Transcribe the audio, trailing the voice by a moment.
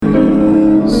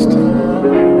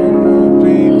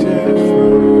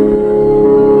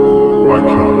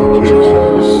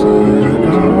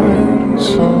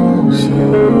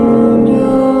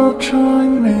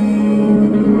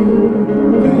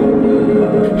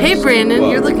Hey Brandon,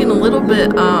 you're looking a little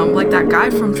bit like that guy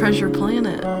from Treasure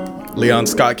Planet. Leon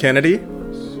Scott Kennedy?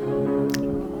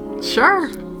 Sure.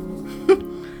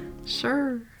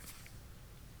 Sure.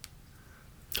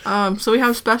 So we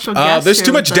have special guests. There's here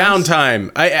too much with us.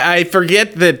 downtime. I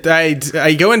forget that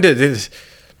I go into this,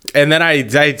 and then I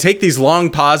take these long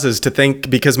pauses to think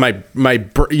because my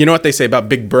you know what they say about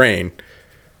big brain,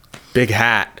 big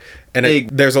hat, and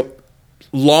there's a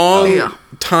long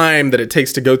time that it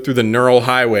takes to go through the neural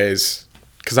highways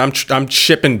because I'm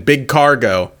shipping big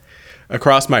cargo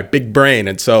across my big brain,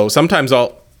 and so sometimes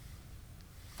I'll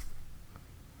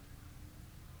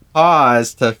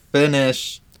pause to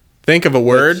finish. Think of a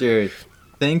word. What you're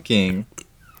thinking.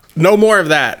 No more of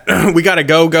that. We gotta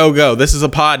go. This is a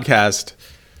podcast.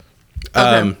 Okay.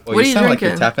 Well, What are you sound drinking?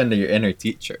 like you tap into your inner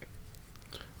teacher.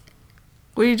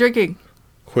 What are you drinking?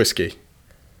 Whiskey.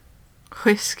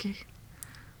 Whiskey.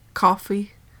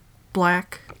 Coffee.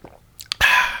 Black.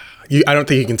 I don't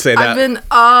think you can say that.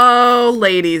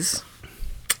 Ladies.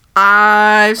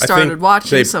 I've started think watching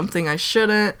they- something I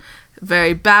shouldn't.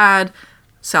 Very bad.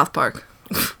 South Park.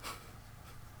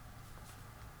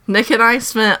 Nick and I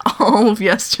spent all of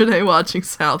yesterday watching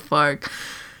South Park,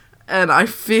 and I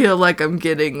feel like I'm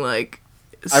getting like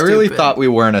stupid. I really thought we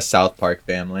weren't a South Park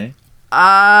family.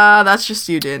 That's just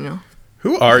you, Daniel.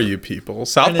 Who are you people?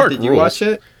 South Brandon, Park did you rules. watch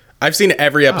it? I've seen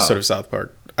every episode Oh. of South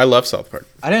Park. I love South Park.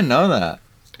 I didn't know that.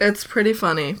 It's pretty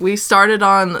funny. We started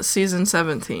on season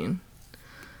 17,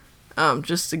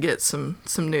 just to get some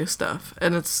new stuff,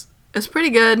 and it's pretty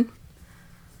good.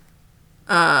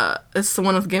 It's the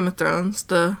one with Game of Thrones.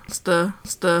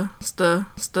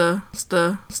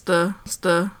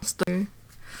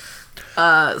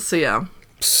 So yeah,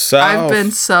 I've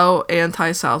been so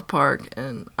anti South Park,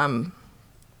 and I'm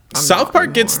South not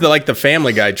Park gets anymore. the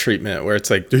Family Guy treatment, where it's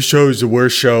like, this show is the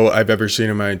worst show I've ever seen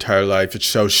in my entire life. It's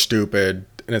so stupid,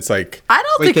 and it's like, I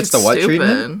don't Wait, think gets it's the what stupid.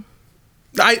 treatment?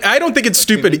 I don't think it's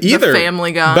stupid either.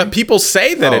 Family Guy. But people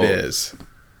say that it Oh. is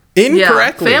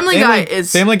incorrectly. Yeah, Family Guy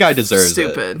is Family Guy deserves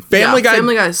stupid. it. Family Guy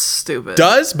Family Guy is stupid.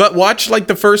 does, but watch like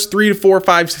the first 3 to 4 or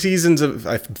 5 seasons of.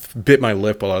 I bit my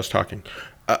lip while I was talking.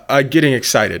 I'm getting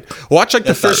excited. Watch like the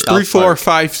That's not first 3, South 4, or Park.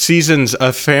 5 seasons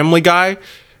of Family Guy.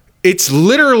 It's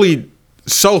literally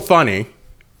so funny.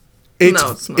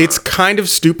 No, it's not. It's kind of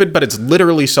stupid, but it's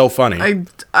literally so funny.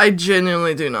 I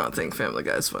genuinely do not think Family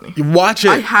Guy is funny. Watch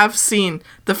I it. have seen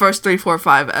the first 3, 4,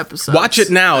 5 episodes. Watch it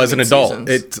now as an adult.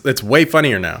 Seasons. It's way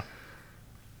funnier now.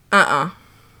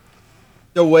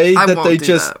 The way I that won't they do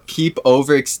just that. keep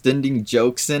overextending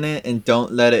jokes in it and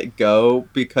don't let it go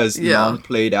because Yeah.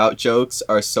 non-played out jokes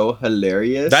are so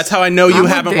hilarious. That's how I know you I'm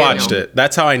with haven't Daniel. watched it.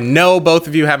 That's how I know both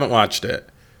of you haven't watched it.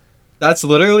 That's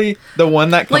literally the one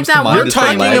that comes Like that to mind. one is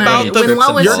Talking the time lag about and the trips and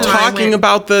Lois you're and falls. I talking went-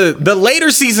 about the later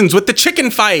seasons with the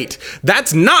chicken fight.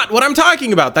 That's not what I'm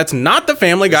talking about. That's not the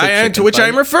Family It's a Guy chicken to which fight?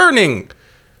 I'm referring.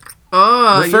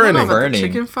 Oh, you Referring. don't know about the Referring.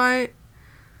 chicken fight?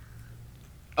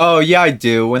 Oh yeah, I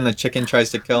do. When the chicken tries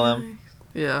to kill him.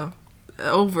 Yeah.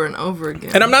 Over and over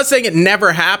again. And I'm not saying it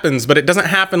never happens, but it doesn't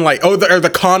happen like or the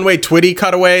Conway Twitty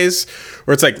cutaways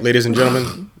where it's like, ladies and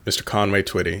gentlemen, Mr. Conway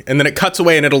Twitty, and then it cuts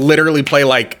away and it'll literally play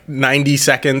like 90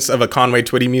 seconds of a Conway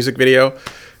Twitty music video.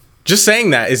 Just saying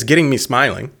that is getting me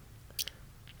smiling.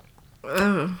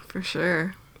 Oh, for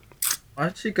sure. Why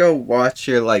don't you go watch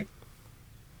your like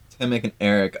Tim and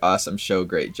Eric awesome show,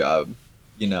 great job,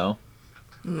 you know?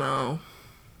 No.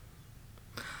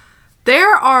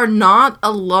 There are not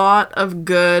a lot of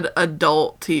good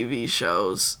adult TV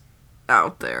shows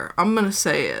out there. I'm going to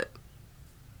say it.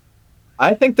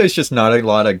 I think there's just not a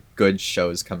lot of good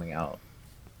shows coming out.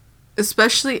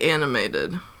 Especially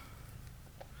animated.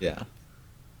 Yeah.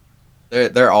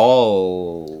 They're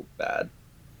all bad.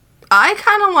 I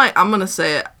kind of like, I'm going to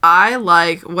say it. I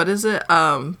like, what is it?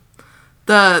 Not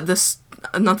the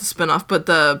spinoff, but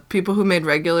the people who made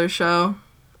regular show.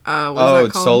 What is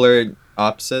that called? Solar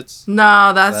Opposites?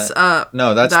 No, that's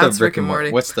No, that's the Rick and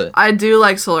Morty. What's the I do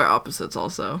like Solar Opposites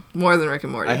also, more than Rick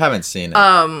and Morty. I haven't seen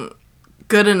it.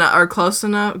 Good enough or close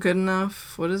enough? Good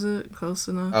enough? What is it? Close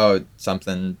enough? Oh,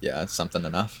 something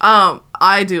enough.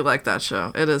 I do like that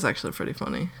show. It is actually pretty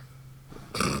funny.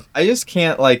 I just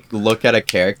can't like look at a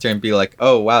character and be like,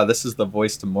 "Oh, wow, this is the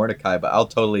voice to Mordecai," but I'll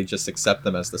totally just accept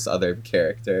them as this other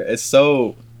character. It's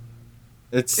so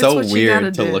what you weird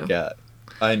gotta to do. look at.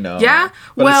 I know. Yeah?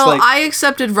 But Well, it's like, I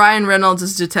accepted Ryan Reynolds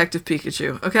as Detective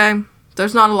Pikachu, okay?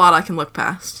 There's not a lot I can look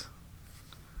past.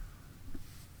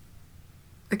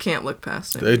 I can't look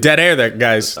past it. Dead air there,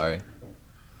 guys. sorry.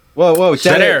 Whoa, Dead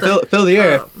dead air. air. Fill the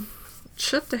air.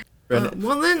 Shut the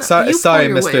Well then, Sorry, you sorry,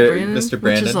 pull your Mr. weight, Brandon, Mr. which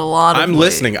Brandon. is a lot of I'm weight.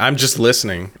 listening. I'm just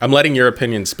listening. I'm letting your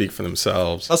opinions speak for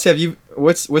themselves. Elsie, have you?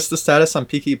 What's the status on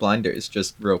Peaky Blinders?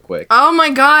 Just real quick. Oh my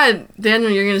god, Daniel,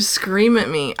 you're gonna scream at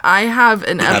me. I have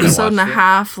an haven't episode and a watched it?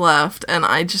 half left, and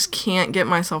I just can't get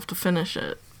myself to finish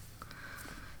it.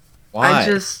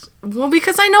 Why? Well,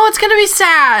 because I know it's gonna be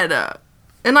sad,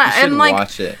 and you should like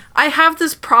watch it. I have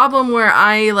this problem where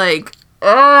I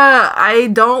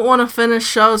don't want to finish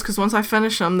shows because once I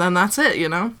finish them, then that's it, you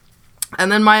know.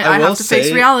 And then I will have to face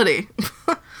say- reality.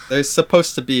 There's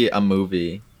supposed to be a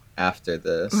movie after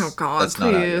this. Oh god, that's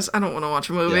not out please! yet. I don't want to watch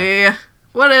a movie.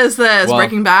 What is this? Well-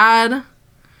 Breaking Bad?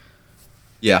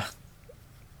 Yeah.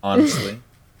 Honestly.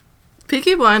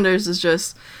 Peaky Blinders is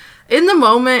just in the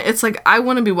moment. It's like I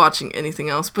want to be watching anything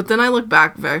else, but then I look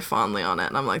back very fondly on it,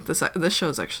 and I'm like, this show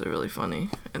is actually really funny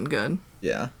and good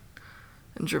Yeah.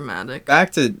 and dramatic.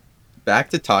 Back to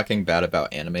talking bad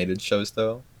about animated shows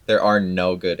though. There are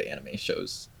no good animated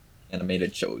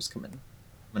shows coming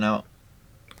out.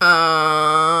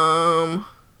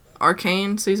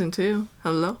 Arcane season 2.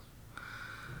 Hello.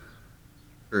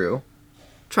 True.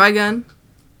 Trigun.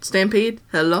 Stampede.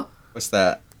 Hello. What's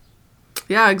that?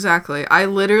 Yeah, exactly. I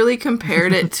literally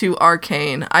compared it to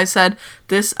Arcane. I said,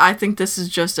 I think this is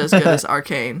just as good as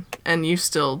Arcane, and you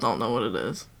still don't know what it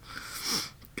is.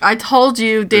 I told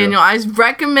you, Daniel, I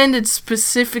recommended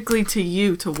specifically to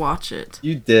you to watch it.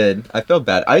 You did. I feel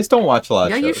bad. I just don't watch a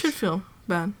lot of Yeah, shows. you should feel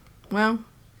bad. Well,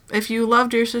 if you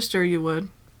loved your sister, you would.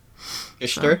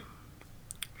 Ishtar?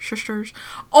 Sisters.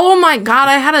 Oh my god,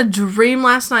 I had a dream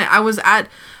last night. I was at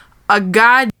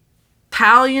a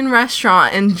Italian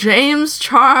restaurant and James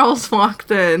Charles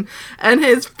walked in and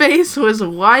his face was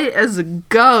white as a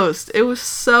ghost. It was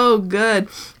so good.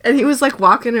 And he was like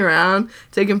walking around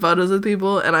taking photos of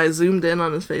people and I zoomed in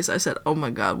on his face. I said, oh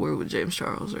my god, where would James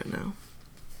Charles right now?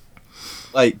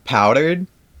 Like powdered?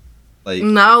 Like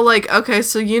No, like, okay,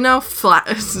 so you know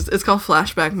it's called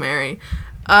Flashback Mary.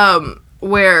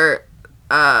 Where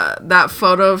that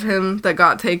photo of him that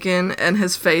got taken and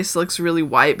his face looks really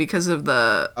white because of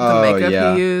the makeup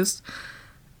yeah. he used.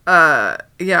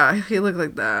 Yeah, he looked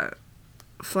like that.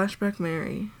 Flashback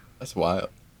Mary. that's wild.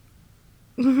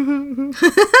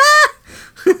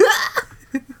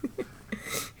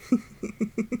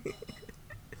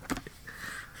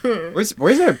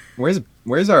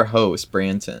 Where's our host,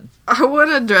 Branton? I want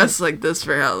to dress like this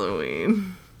for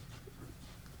Halloween.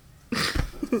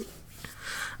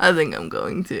 I think I'm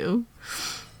going to.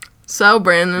 So,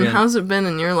 Brandon, Yeah. how's it been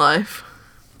in your life?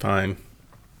 Fine.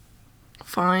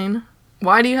 Fine.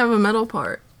 Why do you have a middle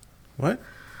part? What?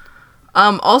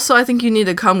 Also, I think you need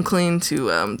to come clean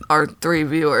to our 3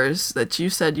 viewers that you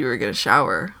said you were going to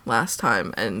shower last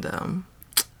time. And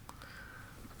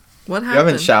what happened? You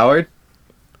haven't showered?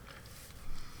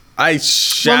 I Well,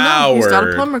 showered. no, he's got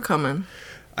a plumber coming.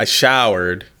 I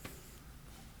showered.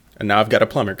 And now I've got a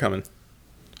plumber coming.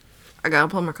 I got a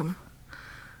plumber coming.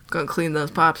 Gonna clean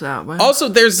those pipes out, man. Also,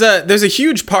 there's a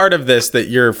huge part of this that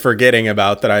you're forgetting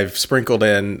about that I've sprinkled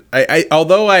in.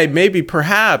 Although I maybe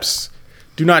perhaps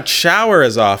do not shower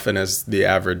as often as the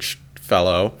average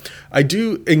fellow, I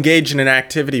do engage in an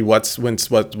activity what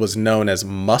was known as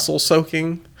muscle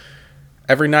soaking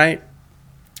every night.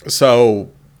 So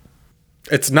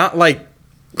it's not like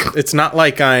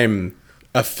I'm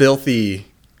a filthy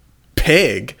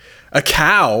pig, a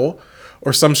cow,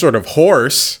 or some sort of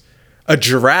horse, a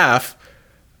giraffe,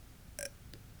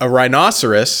 a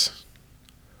rhinoceros,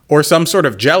 or some sort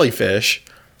of jellyfish.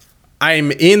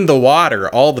 I'm in the water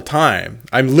all the time.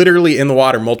 I'm literally in the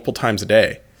water multiple times a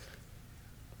day.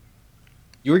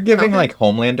 You were giving Okay. like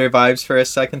Homelander vibes for a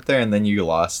second there, and then you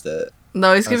lost it.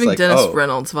 No, he's I was giving like, Dennis oh.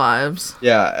 Reynolds vibes.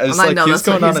 Yeah, it was And I like know he was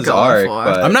that's what going on he's his going arc, for.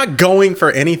 but I'm not going for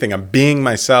anything. I'm being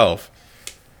myself.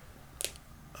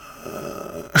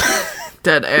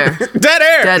 Dead air. Dead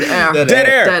air. Dead air. Dead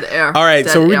air. Dead air. All right,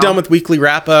 Dead so are we air. done with weekly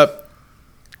wrap up?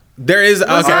 There is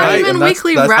Was okay. that I- even that's-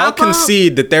 weekly that's- wrap I'll up?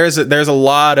 concede that there's a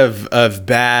lot of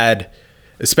bad,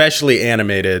 especially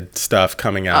animated stuff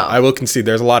coming out. Oh. I will concede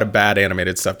there's a lot of bad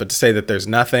animated stuff, but to say that there's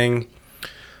nothing,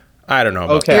 I don't know.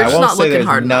 About okay, You're I just won't not say looking there's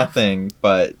hard enough. nothing,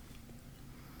 but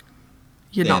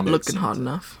You're Damn not it, looking Susan. hard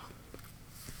enough.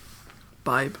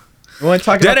 Vibe. you want to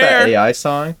talk Dead about air. that AI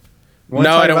song? You wanna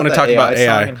No, I don't wanna that talk about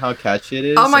AI. song and how catchy it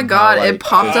is. Oh my and how, god, like, it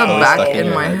popped it's up really back stuck in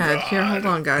your my head. head. Here, hold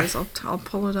on, guys. I'll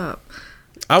pull it up.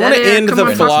 I want to Dead air, end come the on,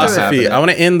 talk to philosophy. it. I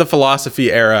want to end the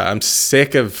philosophy era. I'm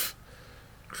sick of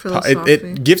Philosophy.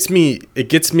 it. Gets me.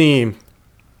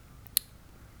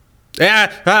 Yeah,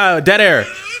 dead air.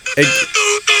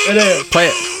 Dead air. Play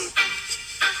it.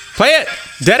 Play it.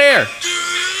 Dead air.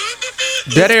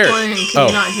 Dead air. Playing. Can Oh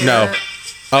you not hear no. it?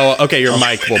 Oh, okay. Your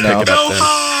mic will No. pick it up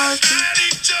then.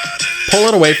 Pull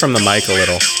it away from the mic a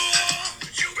little.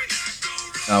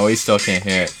 No, we still can't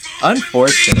hear it.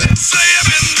 Unfortunate.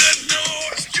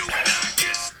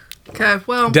 Okay,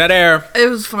 well, Dead air. it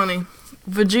was funny.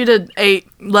 Vegeta ate,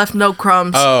 left no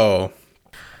crumbs. Oh,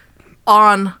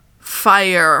 On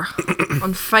fire.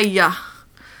 On fire.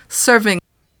 Serving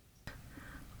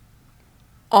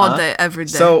all Huh? day, every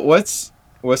day. So what's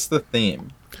the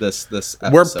theme this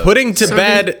episode? we're putting to Serving-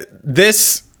 bed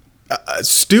this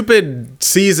stupid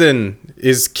season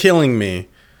is killing me.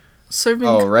 Serving.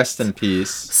 Oh, rest in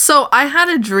peace. So I had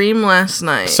a dream last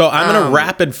night. So I'm gonna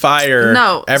rapid fire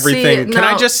no, everything. see, Can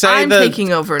I no, just say I'm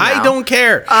taking over I now. don't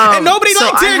care. And nobody so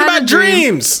likes I hearing had about a dream.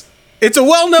 dreams. It's a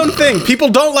well-known thing. People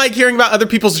don't like hearing about other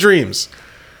people's dreams.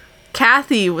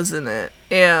 Kathy was in it,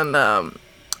 and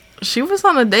she was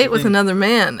on a date with another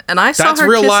man, and I saw That's her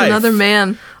real kiss life. another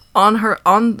man on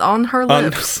her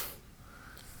lips.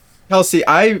 Kelsey,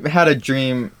 I had a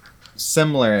dream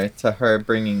similar to her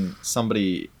bringing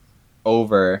somebody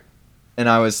over, and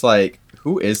I was like,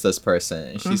 "Who is this person?"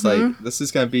 And she's like, "This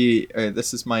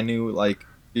is my new like."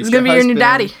 This is gonna be your new husband."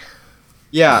 daddy.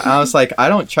 Yeah, and I was like, "I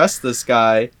don't trust this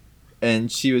guy,"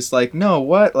 and she was like, "No,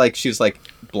 what?" Like she was like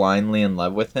blindly in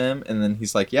love with him, and then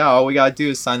he's like, "Yeah, all we gotta do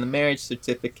is sign the marriage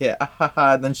certificate."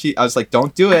 Then I was like,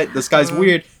 "Don't do it. This guy's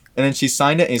weird." And then she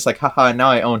signed it, and he's like, "Haha,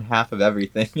 now I own half of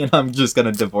everything, and I'm just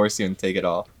gonna divorce you and take it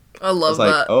all." I I love was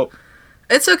like, that. "Oh."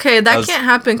 It's okay. That was- can't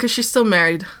happen because she's still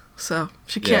married, so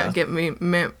she can't Yeah. get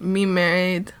me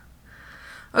married.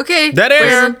 Okay, That is-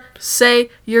 Brandon, say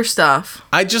your stuff.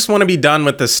 I just want to be done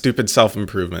with this stupid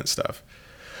self-improvement stuff.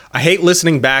 I hate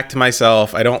listening back to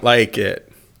myself. I don't like it.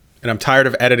 And I'm tired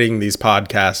of editing these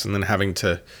podcasts and then having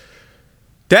to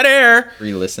dead air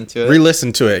Re-listen to it.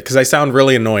 re-listen to it because I sound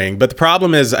really annoying. But the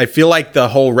problem is I feel like the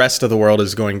whole rest of the world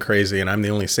is going crazy and I'm the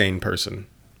only sane person.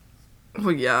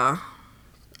 Well, yeah.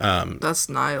 That's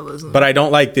nihilism. But I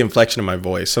don't like the inflection of my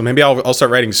voice. So maybe I'll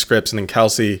start writing scripts and then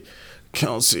Kelsey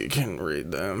can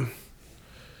read them.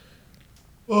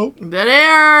 Dead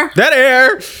air. Dead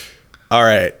air. All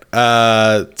right.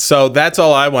 So that's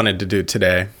all I wanted to do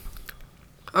today.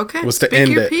 Okay. Was to Speak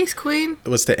end your it. piece, queen.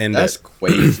 Was to end That's it.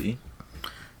 crazy.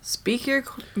 Speak your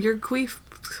queef,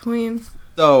 queen.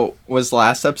 So, was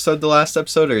last episode the last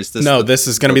episode, or is this? No, this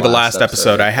is going to be the last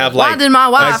episode. I have Why like did my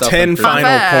wife I have 10 Self-improvement. final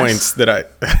Fast. points that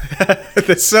I.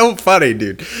 That's so funny,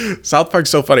 dude. South Park's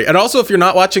so funny. And also, if you're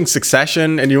not watching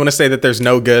Succession and you want to say that there's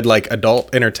no good like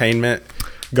adult entertainment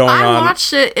going I on,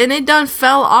 watched it and it done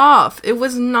fell off. It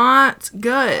was not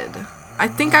good. I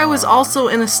think I was also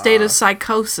in a state of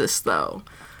psychosis though.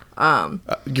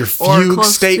 your or fugue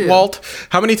close state, to. Walt.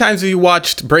 How many times have you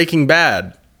watched Breaking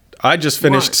Bad? I just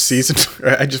finished Once. season.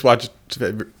 I just watched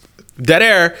Dead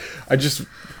Air.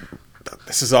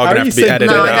 This is all How gonna do have you to be say edited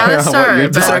No, I What out. gotta you're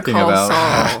start Better talking Call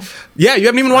about. Saul. Yeah, you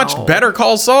haven't even watched No. Better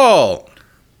Call Saul.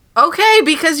 Okay,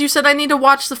 because you said I need to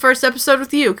watch the first episode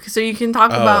with you so you can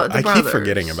talk about the I brothers. keep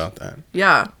forgetting about that.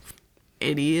 Yeah.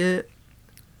 Idiot.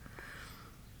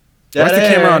 Why's the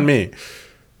Dead camera air. on me?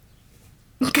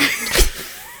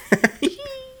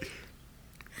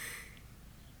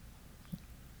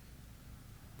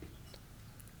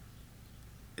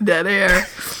 Dead air.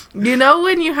 You know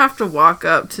when you have to walk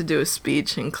up to do a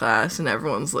speech in class and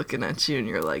everyone's looking at you and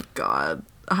you're like, God,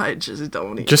 I just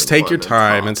don't even Just take your wanna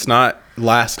time. talk." It's not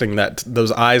lasting. That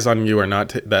those eyes on you are not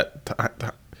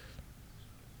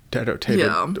dedicated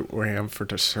Yeah. RAM for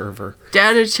the server.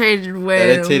 Dedicated wham.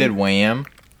 Dedicated wham.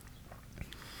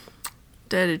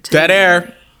 Dedicated. Dead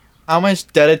air. How much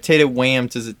dedicated wham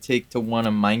does it take to run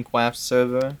a Minecraft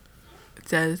server?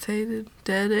 Dedicated.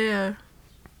 Dead air.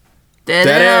 Dead,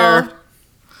 Dead air. air.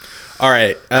 All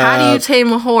right. How do you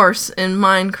tame a horse in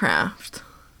Minecraft?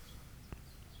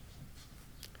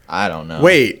 I don't know.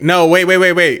 wait. No.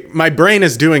 Wait. My brain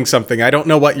is doing something. I don't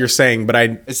know what you're saying, but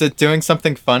I Is it doing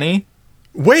something funny?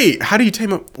 wait. How do you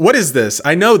tame a? What is this?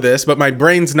 I know this, but my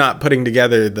brain's not putting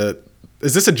together the.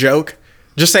 Is this a joke?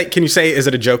 Just say. Can you say? Is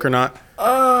it a joke or not?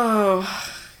 Oh,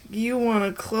 you want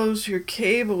to close your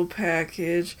cable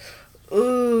package.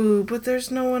 Ooh, but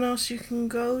there's no one else you can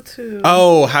go to.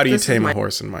 Oh, how do you This is tame my- a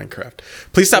horse in Minecraft?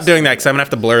 Please stop doing that because I'm gonna have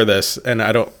to blur this, and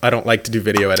I don't like to do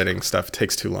video editing stuff. It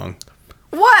takes too long.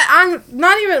 What? I'm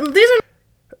not even. These are.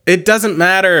 It doesn't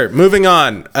matter. Moving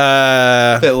on.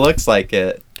 It looks like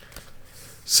it.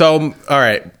 So all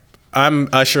right, I'm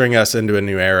ushering us into a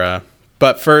new era,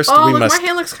 but first Oh, we look, must my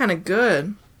hand looks kind of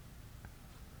good.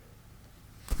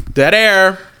 dead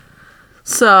air.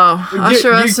 So,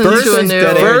 usher us first into a is new.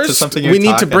 dead air. to First, something we you're need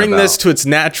to talking bring this about. to its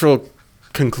natural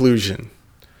conclusion,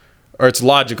 or its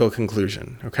logical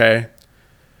conclusion. Okay.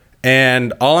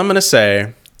 And all I'm gonna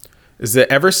say is that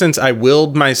ever since I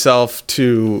willed myself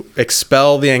to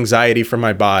expel the anxiety from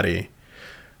my body,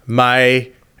 my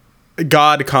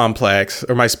God complex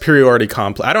or my superiority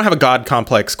complex. I don't have a God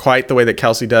complex quite the way that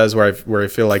Kelsey does, where I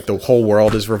feel like the whole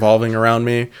world is revolving around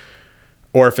me.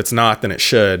 Or if it's not, then it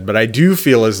should. But I do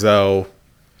feel as though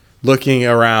looking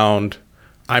around,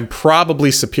 I'm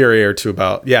probably superior to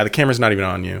about... Yeah, the camera's not even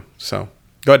on you. So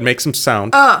go ahead, make some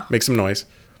sound. Make some noise.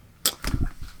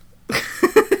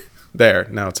 There,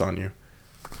 now it's on you.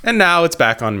 And now it's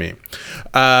back on me.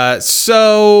 Dead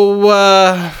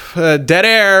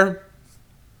air.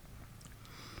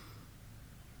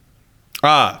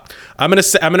 I'm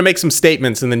gonna make some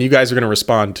statements, and then you guys are gonna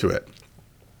respond to it.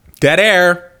 Dead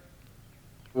air.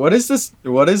 What is this?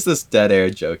 What is this dead air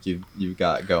joke you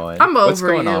got going? I'm over What's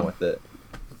going you. on with it?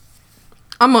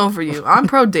 I'm over you. I'm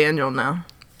pro Daniel now.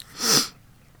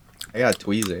 I got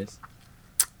tweezers.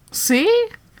 See?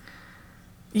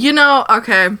 You know,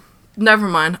 okay. Never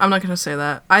mind. I'm not gonna say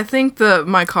that. I think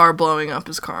my car blowing up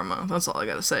is karma. That's all I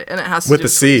gotta say. And it has to With do the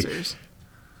C. tweezers.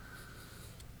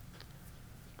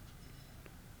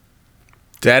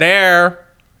 Dead air.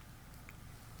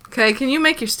 Okay, can you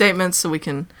make your statements so we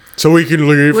can... So we can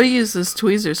leave. What do you use those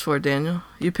tweezers for, Daniel?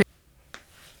 You pick...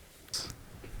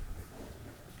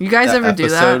 You guys That ever do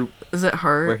that? episode Is it Where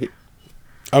hurt? he,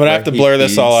 I'm gonna have to he blur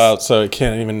this all feeds. out so I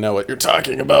can't even know what you're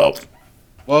talking about.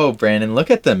 whoa, Brandon,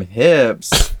 look at them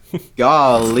hips.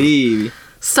 Golly.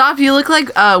 Stop, you look like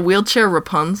wheelchair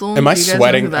Rapunzel. Am I Do you guys know who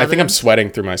sweating? that I think I'm is? sweating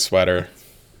through my sweater.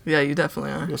 Yeah, you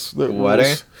definitely are.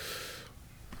 Sweater?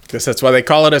 Guess that's why they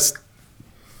call it a...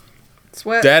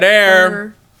 Sweat. Dead air.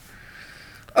 sweater.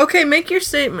 Okay, make your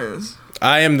statements.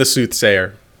 I am the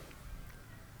soothsayer.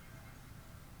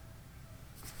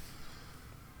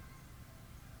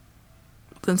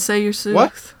 Then say your sooth.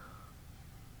 What?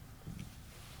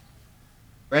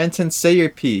 Brandon, say your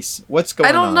piece. What's going on?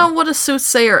 I don't know what a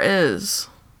soothsayer is.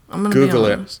 I'm gonna Google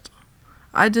be it. honest.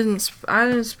 I didn't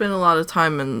spend a lot of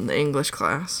time in the English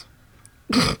class.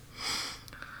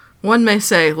 One may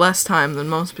say less time than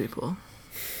most people.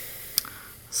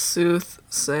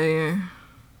 Soothsayer.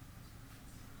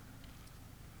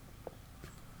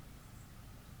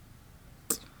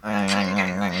 I'm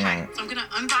gonna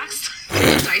unbox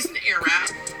Dyson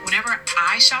Airwrap. Whenever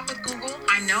I shop with Google,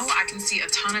 I know I can see a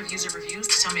ton of user reviews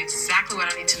to tell me exactly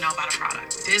what I need to know about a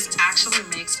product. This actually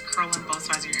makes curling both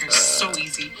sides of your hair so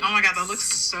easy. Oh my god, that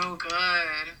looks so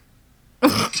good.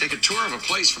 Take a tour of a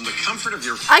place from the comfort of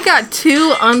your I got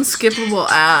 2 unskippable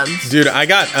ads. Dude, I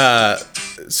got...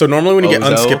 So normally when you get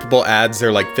Bozo? unskippable ads,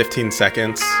 they're like 15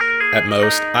 seconds at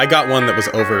most. I got one that was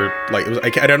over... Like, it was,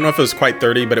 I don't know if it was quite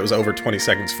 30, but it was over 20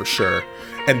 seconds for sure.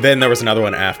 And then there was another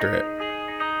one after it.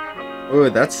 Ooh,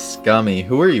 that's scummy.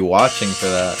 Who are you watching for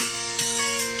that?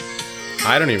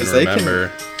 I don't even 'Cause they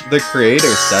remember. The creator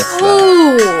sets that.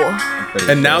 Ooh. I'm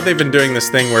pretty And now sure. they've been doing this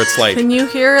thing where it's like... Can you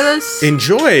hear this?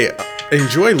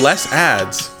 enjoy less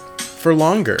ads for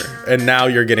longer, and now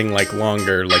you're getting like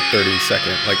longer, like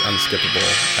 30-second, like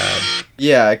unskippable ad.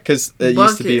 Yeah, because it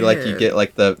used to be like you Buckethead. get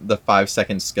like the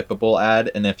 5-second skippable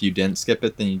ad, and if you didn't skip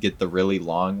it, then you get the really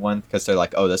long one because they're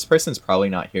like, oh, this person's probably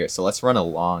not here, so let's run a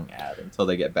long ad until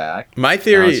they get back. My Now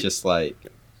theory... it's just like,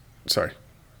 Sorry.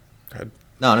 Go ahead.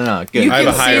 no, good. You I have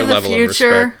can a higher see the level of future.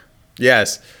 respect.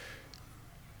 Yes.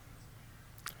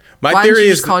 My Why don't theory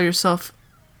you is just call yourself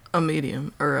a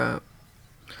medium or a...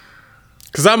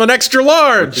 because I'm an extra What's your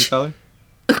large. color?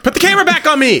 Put the camera back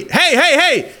on me.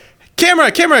 Hey.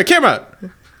 Camera.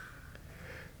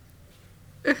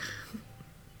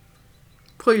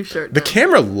 Pull your shirt The down.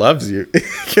 camera loves you.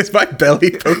 Is my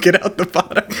belly poking out the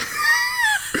bottom?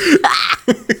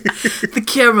 The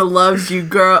camera loves you,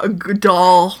 girl.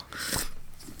 Doll.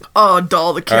 Oh,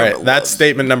 doll, the All camera right, that's loves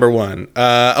statement number 1.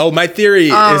 My theory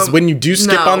is when you do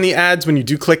skip no. on the ads, when you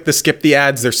do click the skip the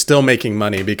ads, they're still making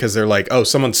money because they're like, oh,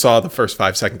 someone saw the first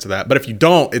 5 seconds of that. But if you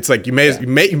don't, it's like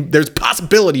there's a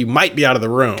possibility you might be out of the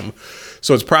room.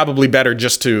 So it's probably better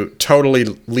just to totally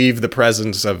leave the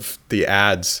presence of the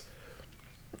ads.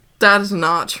 That is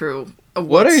not true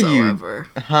What are you- whatsoever.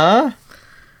 Huh?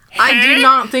 I do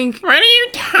not think... What are you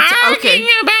talking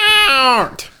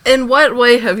about? In what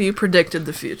way have you predicted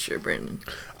the future, Brandon?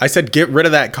 I said get rid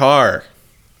of that car.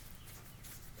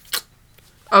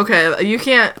 Okay, you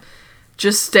can't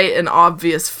just state an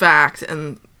obvious fact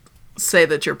and say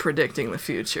that you're predicting the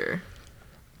future.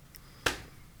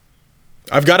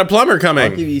 I've got a plumber I'll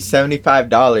coming. give you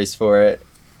 $75 for it.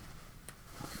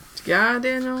 Yeah,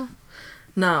 Daniel?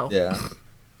 No. Yeah.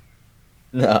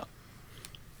 No.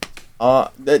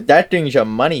 That thing's a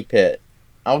money pit.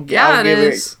 I'll Yeah, it give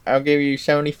is. I'll give you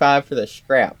 $75 for the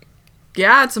scrap.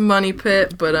 Yeah, it's a money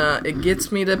pit, but it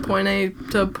gets me to point A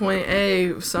to point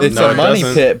A. Sometimes, It's a money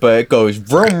doesn't. pit, but it goes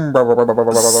vroom.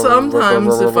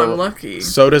 sometimes if I'm lucky.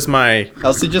 So does my.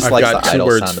 Elsie just I've likes got the two idle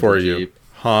words sound for of the you. Jeep.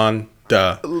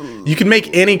 Honda. You can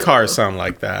make any car sound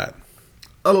like that.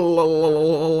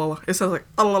 It sounds like.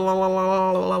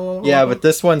 Yeah, but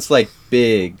this one's like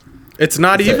big. It's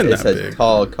not even It's that a big.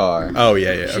 tall car. Oh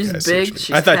yeah, yeah. She's okay, I see what you big. mean.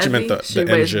 She's I thought heavy. you meant the She weighs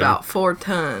engine. about 4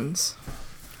 tons.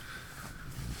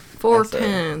 4 That's it.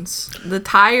 tons. The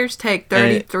tires take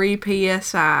 33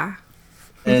 psi.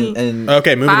 And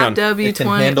Okay, moving on. 5W20 it can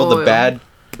handle oil.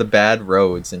 the bad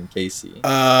roads in Casey.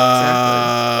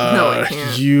 Exactly. No, it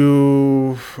can't.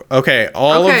 You okay?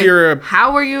 All Okay, of your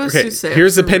how are you a okay. soothsayer?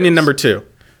 Here's For opinion reals. number 2,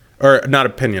 or not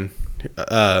opinion.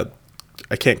 I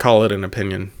can't call it an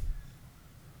opinion.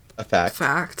 A fact.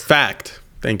 Fact. Fact.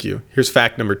 Thank you. Here's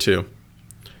fact number 2.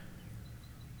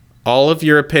 All of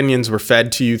your opinions were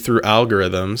fed to you through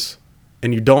algorithms,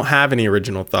 and you don't have any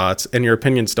original thoughts, and your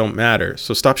opinions don't matter.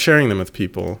 So stop sharing them with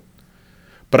people.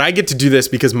 But I get to do this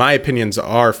because my opinions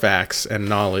are facts and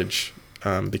knowledge,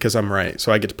 because I'm right.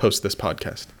 So I get to post this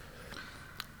podcast.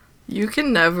 You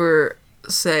can never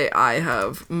say I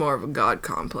have more of a God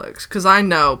complex, because I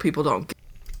know people don't get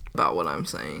about what I'm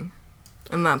saying.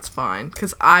 And that's fine,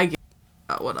 because I get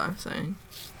about what I'm saying.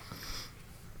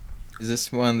 Is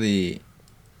this one of the?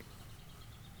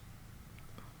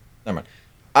 Never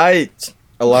mind.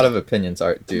 A lot of opinions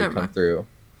do Never come mind. through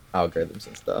algorithms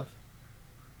and stuff.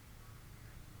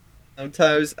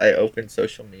 Sometimes I open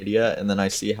social media and then I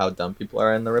see how dumb people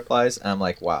are in the replies, and I'm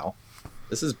like, wow,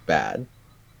 this is bad.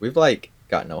 We've like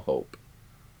got no hope.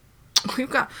 You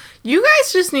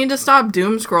guys just need to stop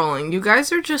doom scrolling. You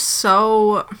guys are just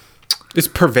so. It's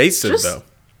pervasive, Just though.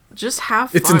 Just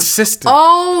have fun. It's insistent.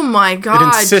 Oh my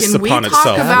god. insists Can we upon talk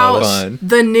itself. about Fun.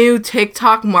 the new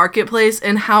TikTok marketplace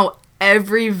and how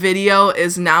every video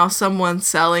is now someone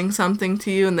selling something to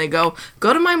you and they go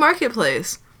to my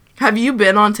marketplace. Have you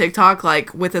been on TikTok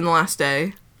like within the last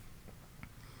day?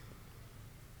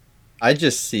 I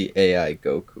just see AI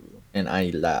Goku and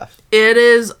I laugh. It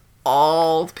is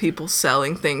all people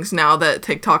selling things now that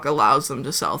TikTok allows them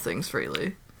to sell things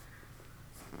freely.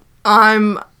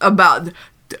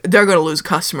 They're gonna lose a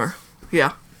customer.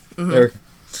 Yeah. They're-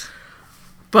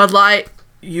 Bud Light,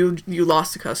 you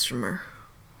lost a customer.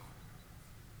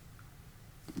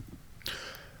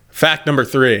 Fact number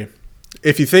 3.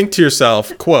 If you think to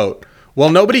yourself, quote, well,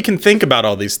 nobody can think about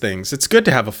all these things. It's good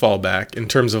to have a fallback in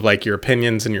terms of like your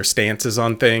opinions and your stances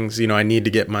on things. You know, I need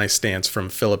to get my stance from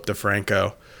Philip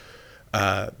DeFranco.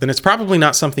 Then it's probably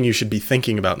not something you should be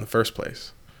thinking about in the first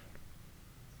place.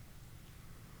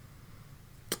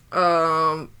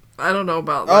 I don't know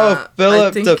about Oh, that. Philip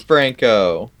I think-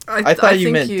 DeFranco. I thought you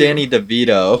think meant Danny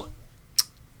DeVito.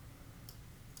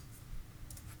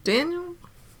 Daniel?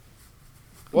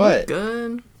 What? You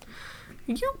good?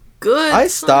 You good? I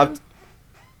son? stopped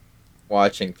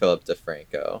watching Philip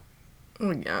DeFranco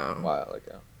Well, yeah. a while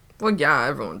ago. Well, yeah,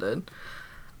 everyone did.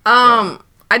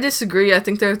 I disagree. I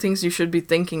think there are things you should be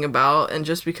thinking about, and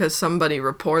just because somebody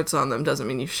reports on them doesn't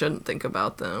mean you shouldn't think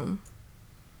about them.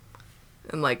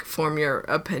 And, like, form your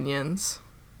opinions.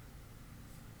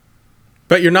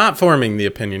 But you're not forming the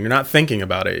opinion. You're not thinking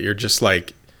about it. You're just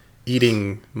like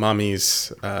eating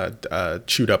mommy's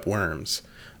chewed up worms.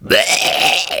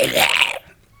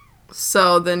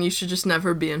 So then you should just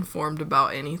never be informed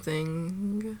about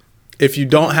anything. If you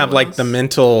don't have like the Yes.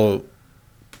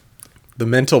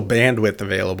 mental bandwidth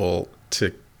available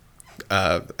to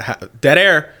dead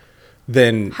air,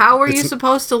 then How are you it's-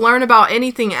 supposed to learn about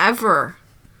anything ever?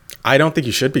 I don't think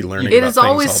you should be learning. It about is things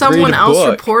always all the someone Read a else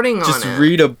book. reporting on Just it.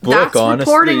 read a book, That's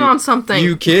honestly. reporting on something.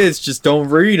 You kids just don't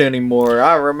read anymore.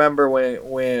 I remember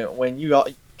when you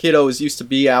kiddos used to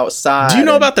be outside. Do you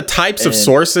know and- about the types of and-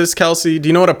 sources, Kelsey? Do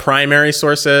you know what a primary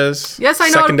source is? Yes, I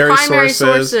know what Secondary primary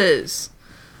sources.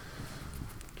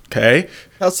 Okay.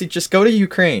 Kelsey, just go to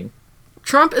Ukraine.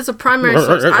 Trump is a primary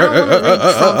source. I don't want to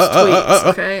read Trump's tweets,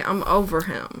 okay? I'm over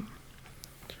him.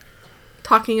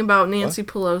 Talking about Nancy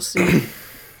Pelosi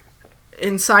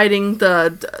inciting the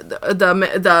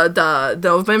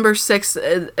November 6th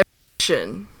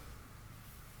election.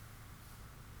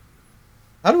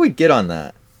 How do we get on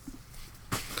that?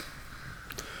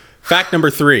 Fact number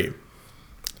 3.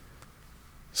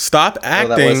 Stop that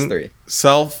was acting 3.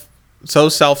 so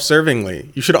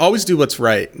self-servingly. You should always do what's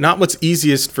right, not what's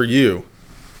easiest for you.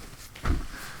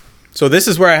 So this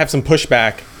is where I have some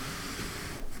pushback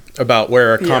about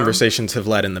where our Yeah. conversations have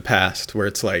led in the past, where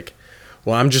it's like,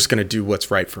 well, I'm just going to do what's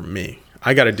right for me.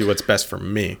 I got to do what's best for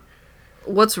me.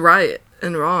 What's right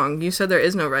and wrong? You said there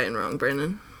is no right and wrong,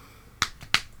 Brandon.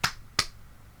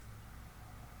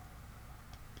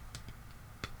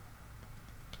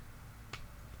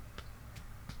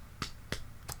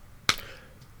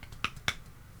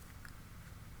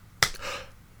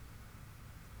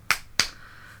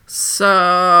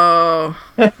 So,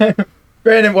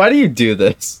 Brandon, why do you do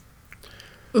this?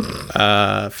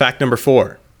 Fact number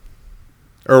 4.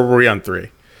 Or were we on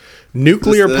 3?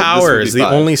 Nuclear This power would be is the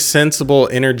 5. only sensible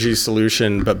energy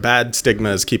solution, but bad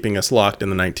stigma is keeping us locked in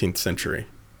the 19th century.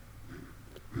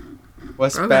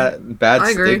 What's Okay. bad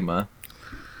I agree. stigma?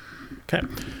 Okay.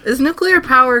 is nuclear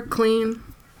power clean?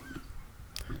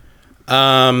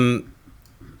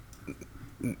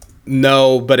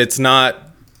 No, but it's not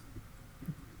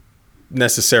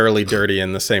necessarily dirty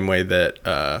in the same way that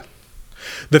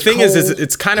the thing is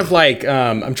it's kind of like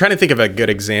I'm trying to think of a good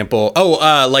example.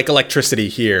 Like electricity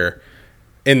here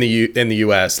in the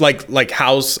US, like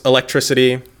house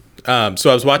electricity. So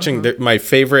I was watching my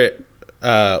favorite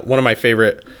one of my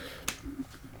favorite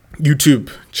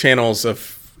YouTube channels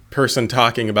of person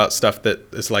talking about stuff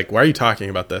that is like, why are you talking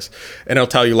about this? And it'll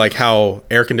tell you like how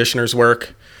air conditioners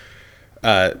work.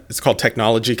 It's called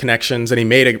Technology Connections, and he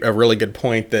made a really good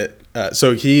point that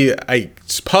so I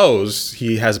suppose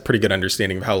he has a pretty good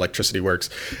understanding of how electricity works,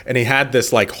 and he had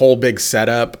this like whole big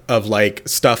setup of like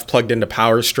stuff plugged into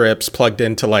power strips, plugged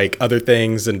into like other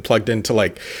things, and plugged into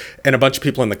like, and a bunch of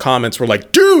people in the comments were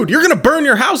like, dude, you're gonna burn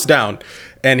your house down.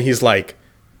 And he's like,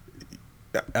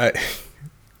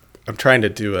 I'm trying to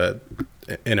do an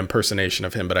impersonation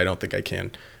of him, but I don't think I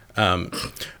can.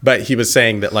 But he was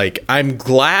saying that like, I'm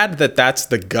glad that that's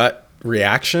the gut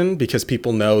reaction, because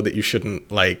people know that you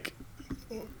shouldn't like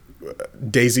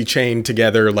daisy chain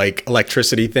together like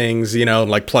electricity things, you know,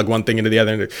 like plug one thing into the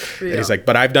other. And he's like,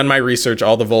 but I've done my research,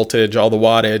 all the voltage, all the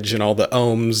wattage, and all the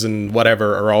ohms and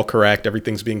whatever are all correct.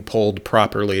 Everything's being pulled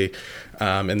properly.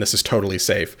 And this is totally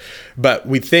safe. But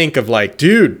we think of like,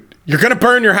 dude, you're going to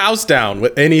burn your house down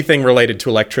with anything related to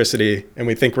electricity. And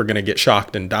we think we're going to get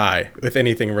shocked and die with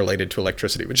anything related to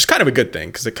electricity, which is kind of a good thing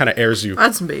because it kind of airs you.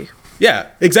 That's me. Yeah,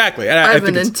 exactly. And I have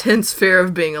an think intense fear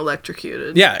of being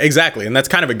electrocuted. yeah, exactly. And that's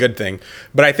kind of a good thing.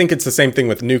 But I think it's the same thing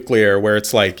with nuclear, where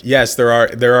it's like, yes, there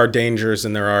are dangers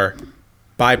and there are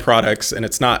byproducts, and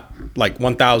it's not like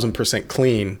 1000%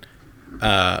 clean.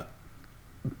 But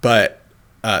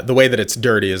the way that it's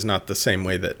dirty is not the same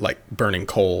way that like burning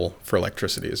coal for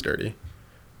electricity is dirty.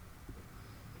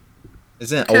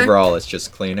 Isn't Okay. overall it's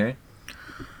just cleaner?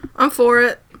 I'm for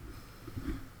it.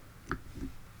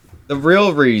 The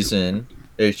real reason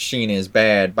it's seen as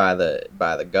bad by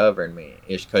the government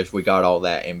is because we got all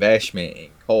that investment in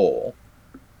coal.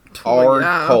 Hard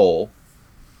yeah. coal.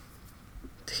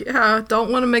 Yeah, don't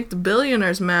want to make the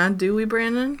billionaires mad, do we,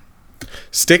 Brandon?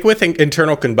 Stick with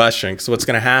internal combustion, because what's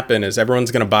going to happen is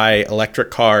everyone's going to buy electric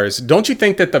cars. Don't you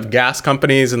think that the gas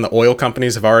companies and the oil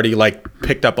companies have already like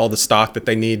picked up all the stock that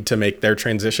they need to make their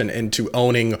transition into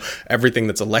owning everything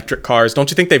that's electric cars?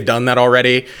 Don't you think they've done that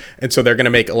already? And so they're going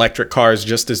to make electric cars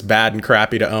just as bad and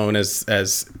crappy to own as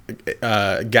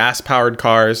gas powered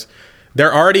cars.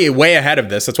 They're already way ahead of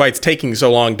this. That's why it's taking so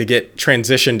long to get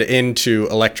transitioned into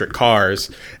electric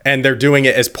cars. And they're doing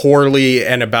it as poorly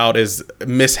and about as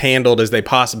mishandled as they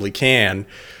possibly can.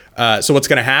 So what's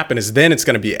going to happen is then it's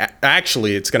going to be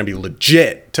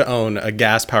legit to own a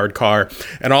gas-powered car.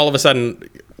 And all of a sudden,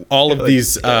 all of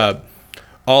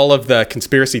the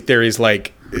conspiracy theories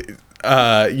like...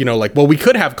 well, we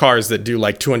could have cars that do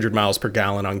like 200 miles per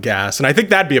gallon on gas. And I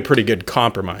think that'd be a pretty good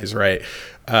compromise, right?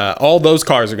 All those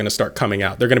cars are going to start coming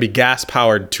out. They're going to be gas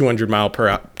powered 200 mile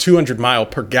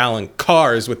per gallon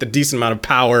cars with a decent amount of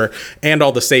power, and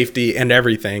all the safety and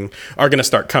everything are going to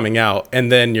start coming out.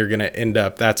 And then you're going to end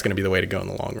up, that's going to be the way to go in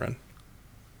the long run.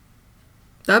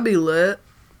 That'd be lit.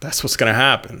 That's what's going to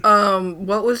happen.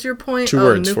 What was your point? 2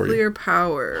 words for you. Nuclear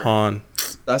power. Han.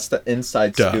 That's the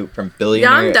inside Duh. scoop from Yeah,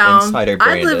 billionaire I'm down. insider I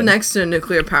Brandon. live next to a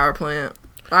nuclear power plant.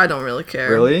 I don't really care.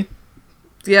 Really?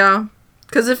 Yeah.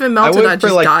 Because if it melted, would I'd for,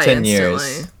 just like, die 10 instantly.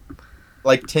 years.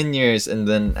 Like 10 years, and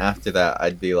then after that,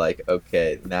 I'd be like,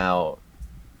 okay, now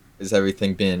is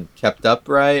everything being kept up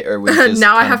right, or we just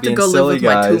now I kinda have to being go live silly with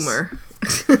guys? my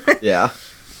tumor. Yeah.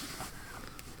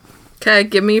 Okay,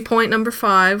 give me point number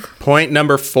 5. Point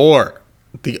number 4.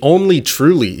 The only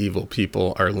truly evil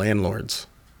people are landlords.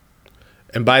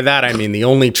 And by that, I mean the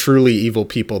only truly evil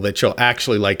people that you'll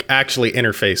actually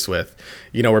interface with.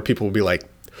 You know, where people will be like,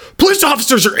 police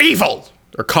officers are evil!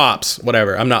 Or cops,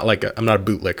 whatever. I'm not a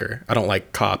bootlicker. I don't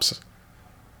like cops.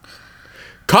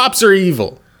 Cops are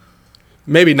evil.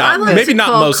 Maybe not. I like Maybe to not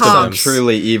call most cops of them.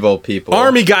 Truly evil people.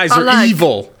 Army guys I are like-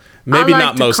 evil. Maybe I like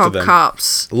not to most call of them.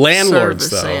 Cops Landlords,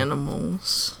 service though.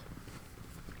 animals.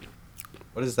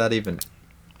 What is that even?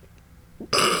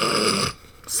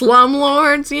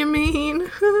 Slumlords, you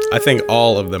mean? I think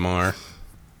all of them are.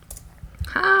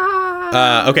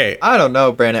 Okay. I don't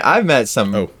know, Brandon. I've met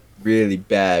some Oh. really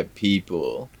bad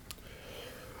people.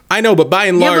 I know, but by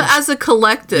and Yeah, large, but as a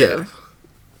collective.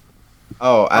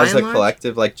 Oh, as By a and large?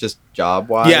 collective, like just job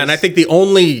wise. yeah, and I think the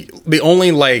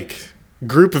only like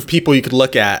group of people you could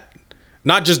look at,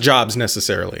 not just jobs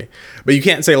necessarily, but you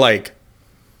can't say like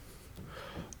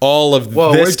all of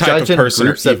well, this we're type of judging person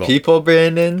groups are of evil. people,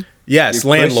 Brandon. Yes,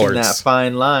 You're pushing landlords. that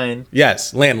fine line.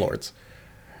 Yes, landlords.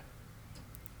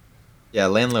 Yeah,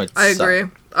 landlords. I suck.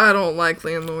 agree. I don't like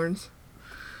landlords.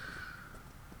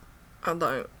 I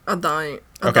don't. I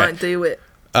Okay. don't do it.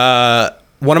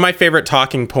 One of my favorite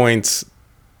talking points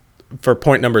for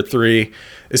point number 3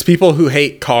 is people who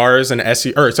hate cars and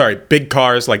big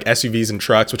cars like SUVs and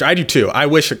trucks, which I do too. I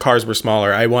wish that cars were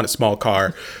smaller. I want a small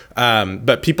car.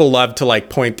 But people love to like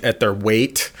point at their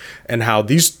weight and how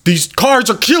these cars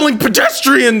are killing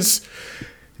pedestrians.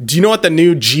 Do you know what the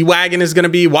new G-Wagon is going to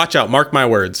be? Watch out. Mark my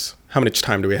words. How much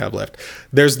time do we have left?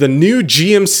 There's the new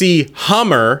GMC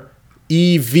Hummer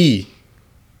EV.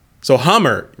 So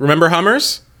Hummer, remember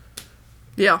Hummers?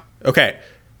 Yeah. Okay.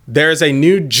 There's a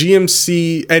new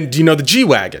GMC, and do you know the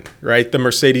G-Wagon, right? The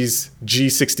Mercedes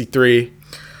G63.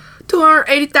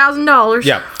 $280,000.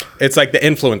 Yeah. It's like the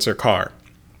influencer car.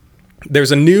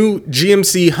 There's a new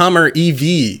GMC Hummer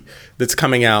EV that's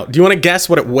coming out. Do you want to guess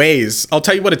what it weighs? I'll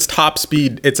tell you what its top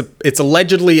speed. It's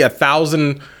allegedly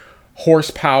 1,000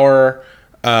 horsepower,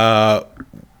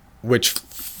 which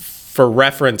for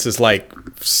reference is like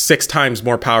 6 times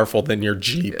more powerful than your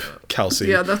Jeep, Kelsey.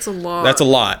 Yeah, that's a lot. That's a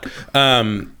lot.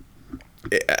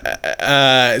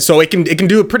 So it can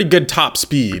do a pretty good top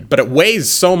speed, but it weighs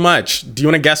so much. Do you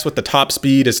want to guess what the top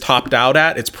speed is topped out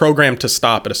at? It's programmed to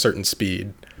stop at a certain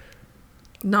speed.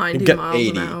 90 Get miles 80.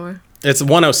 an hour. It's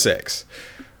 106.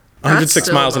 106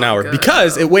 still miles an not hour good,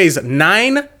 because though. it weighs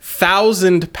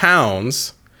 9,000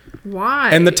 pounds. Why?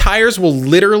 And the tires will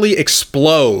literally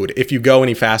explode if you go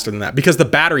any faster than that because the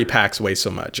battery packs weigh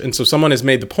so much. And so someone has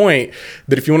made the point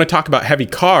that if you want to talk about heavy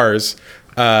cars,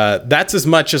 that's as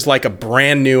much as like a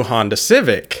brand new Honda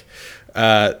Civic,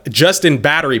 just in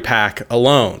battery pack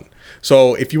alone.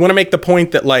 So if you want to make the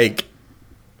point that like,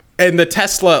 and the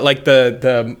Tesla, like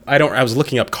I was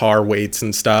looking up car weights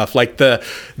and stuff. Like the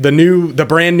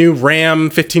brand new Ram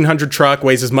 1500 truck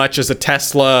weighs as much as a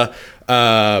Tesla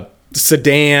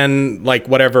sedan, like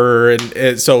whatever.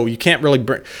 And so you can't really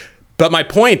bring. But my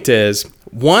point is,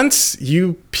 once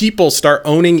you people start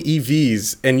owning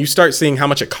EVs and you start seeing how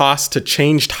much it costs to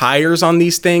change tires on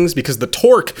these things, because the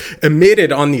torque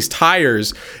emitted on these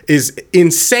tires is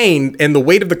insane and the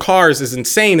weight of the cars is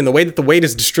insane and the way that the weight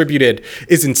is distributed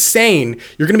is insane,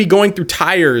 you're going to be going through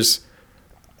tires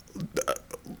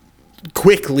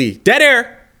quickly. Dead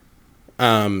air.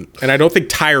 And I don't think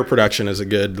tire production is a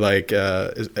good, like,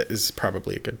 is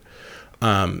probably a good.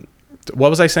 What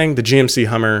was I saying? The GMC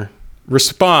Hummer.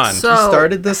 Respond. So, You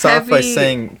started this off by heavy-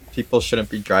 saying people shouldn't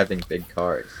be driving big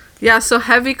cars. Yeah, so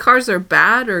heavy cars are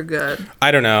bad or good? I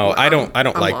don't know. I don't I'm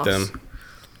like lost. them.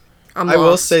 I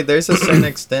will say there's a certain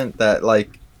extent that,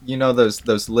 like, you know,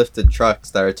 those lifted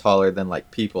trucks that are taller than like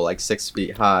people, like 6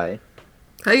 feet high.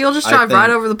 Hey, you'll just I drive right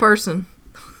think- over the person.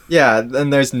 Yeah,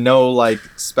 and there's no like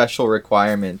special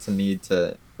requirement to need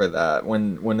to for that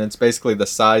when it's basically the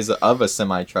size of a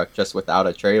semi truck just without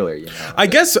a trailer, you know. I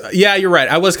guess, yeah, you're right.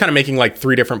 I was kind of making like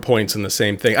 3 different points in the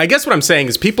same thing. I guess what I'm saying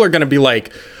is people are going to be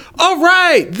like, all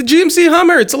right, the GMC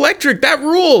Hummer, it's electric, that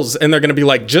rules. And they're going to be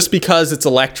like, just because it's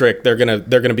electric, they're going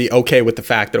to be okay with the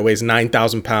fact that it weighs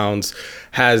 9,000 pounds,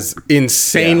 has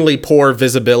insanely poor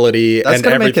visibility That's and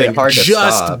gonna make it everything hard to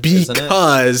just stop, isn't it?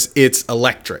 because it's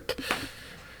electric.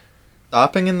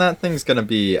 Stopping in that thing's gonna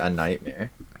be a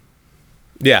nightmare.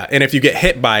 Yeah, and if you get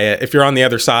hit by it, if you're on the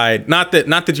other side, not that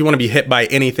you want to be hit by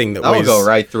anything that That will weighs, go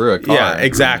right through a car. Yeah,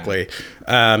 exactly.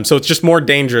 So it's just more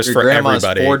dangerous Your for grandma's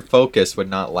everybody. Ford Focus would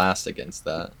not last against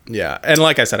that. Yeah, and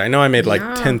like I said, I know I made like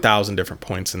Yeah. 10,000 different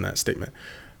points in that statement.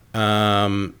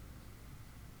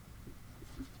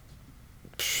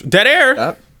 Dead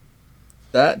air.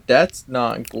 That's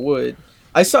not good.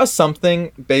 I saw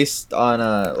something based on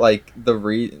like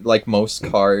like most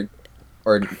car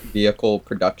or vehicle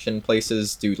production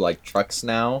places do like trucks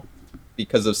now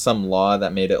because of some law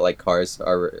that made it like cars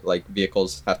are like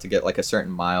vehicles have to get like a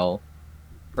certain mile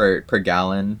per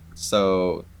gallon,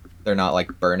 so they're not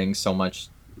like burning so much,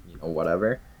 you know,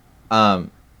 whatever.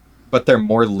 But they're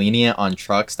more lenient on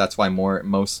trucks. That's why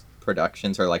most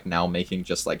productions are like now making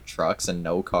just like trucks and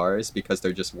no cars because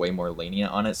they're just way more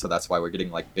lenient on it. So that's why we're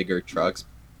getting like bigger trucks,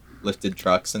 lifted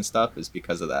trucks and stuff, is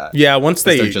because of that. Yeah, once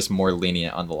They're they just more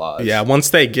lenient on the laws. yeah, once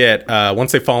they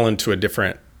fall into a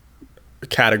different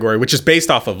category, which is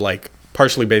based off of like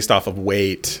partially based off of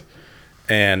weight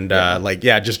and like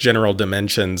just general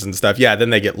dimensions and stuff. Yeah, then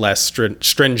they get less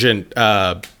stringent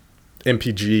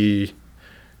MPG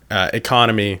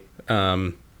economy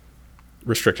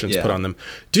restrictions Yeah. put on them.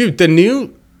 Dude, the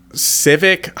new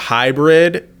Civic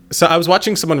Hybrid. So I was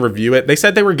watching someone review it. They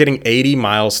said they were getting 80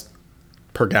 miles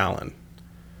per gallon.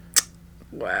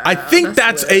 Wow. I think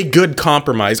that's a good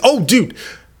compromise. Oh, dude.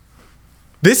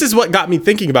 This is what got me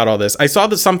thinking about all this. I saw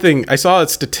a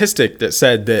statistic that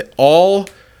said that all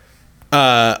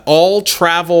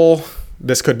travel,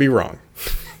 this could be wrong,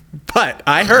 but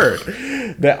I heard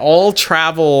that all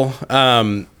travel,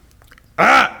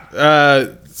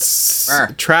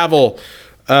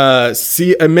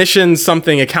 emissions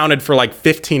something accounted for like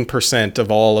 15%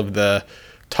 of all of the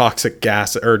toxic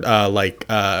gas or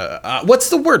what's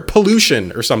the word,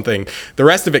 pollution or something. The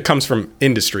rest of it comes from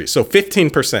industry, so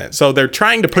 15%. So they're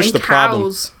trying to push And the problem.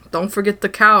 cows. Don't forget the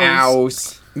cows.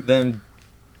 Cows. Them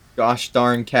gosh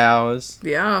darn cows.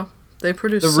 Yeah, they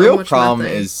produce The so real much problem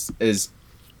methane. is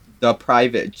the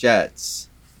private jets.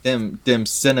 Them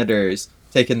senators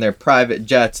taking their private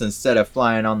jets instead of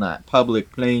flying on that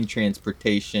public plane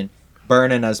transportation,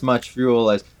 burning as much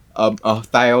fuel as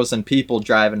 1,000 people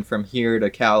driving from here to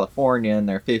California in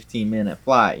their 15-minute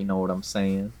flight. You know what I'm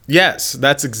saying? Yes,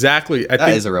 that's exactly. I That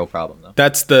think is a real problem, though.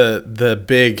 that's the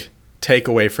big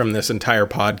takeaway from this entire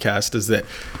podcast is that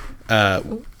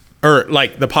or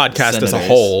like the podcast as a Senators.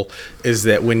 whole is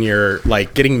that when you're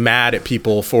like getting mad at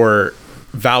people for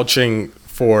vouching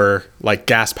for like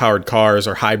gas powered cars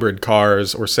or hybrid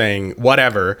cars or saying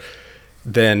whatever,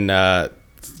 then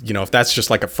if that's just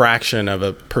like a fraction of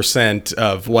a percent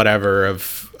of whatever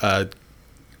of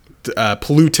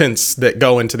pollutants that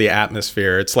go into the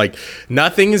atmosphere, it's like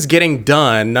nothing is getting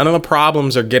done, none of the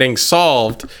problems are getting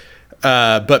solved,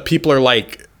 but people are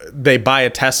like, they buy a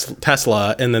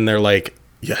Tesla and then they're like,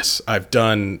 yes, I've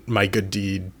done my good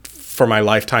deed for my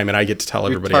lifetime and I get to tell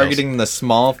You're everybody else. targeting the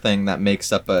small thing that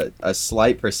makes up a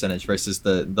slight percentage versus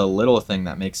the little thing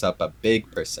that makes up a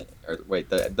big percentage. Or wait,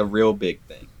 the real big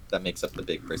thing that makes up the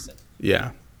big percentage.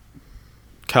 Yeah.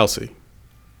 Kelsey,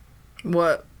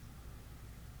 What?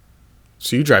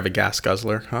 so you drive a gas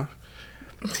guzzler, huh?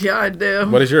 Yeah, I do.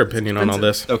 What is your opinion on all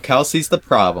this? So Kelsey's the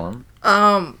problem.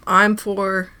 I'm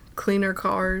for cleaner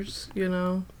cars,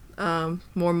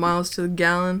 more miles to the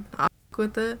gallon. I fuck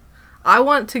with it. I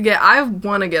want to get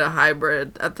a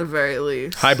hybrid at the very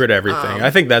least. Hybrid everything.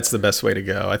 I think that's the best way to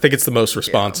go. I think it's the most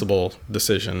responsible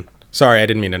decision. Sorry, I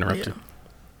didn't mean to interrupt you.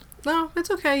 No,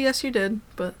 it's okay. Yes, you did,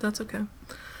 but that's okay.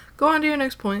 Go on to your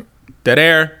next point. Dead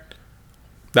air.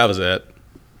 That was it.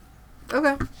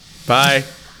 Okay. Bye.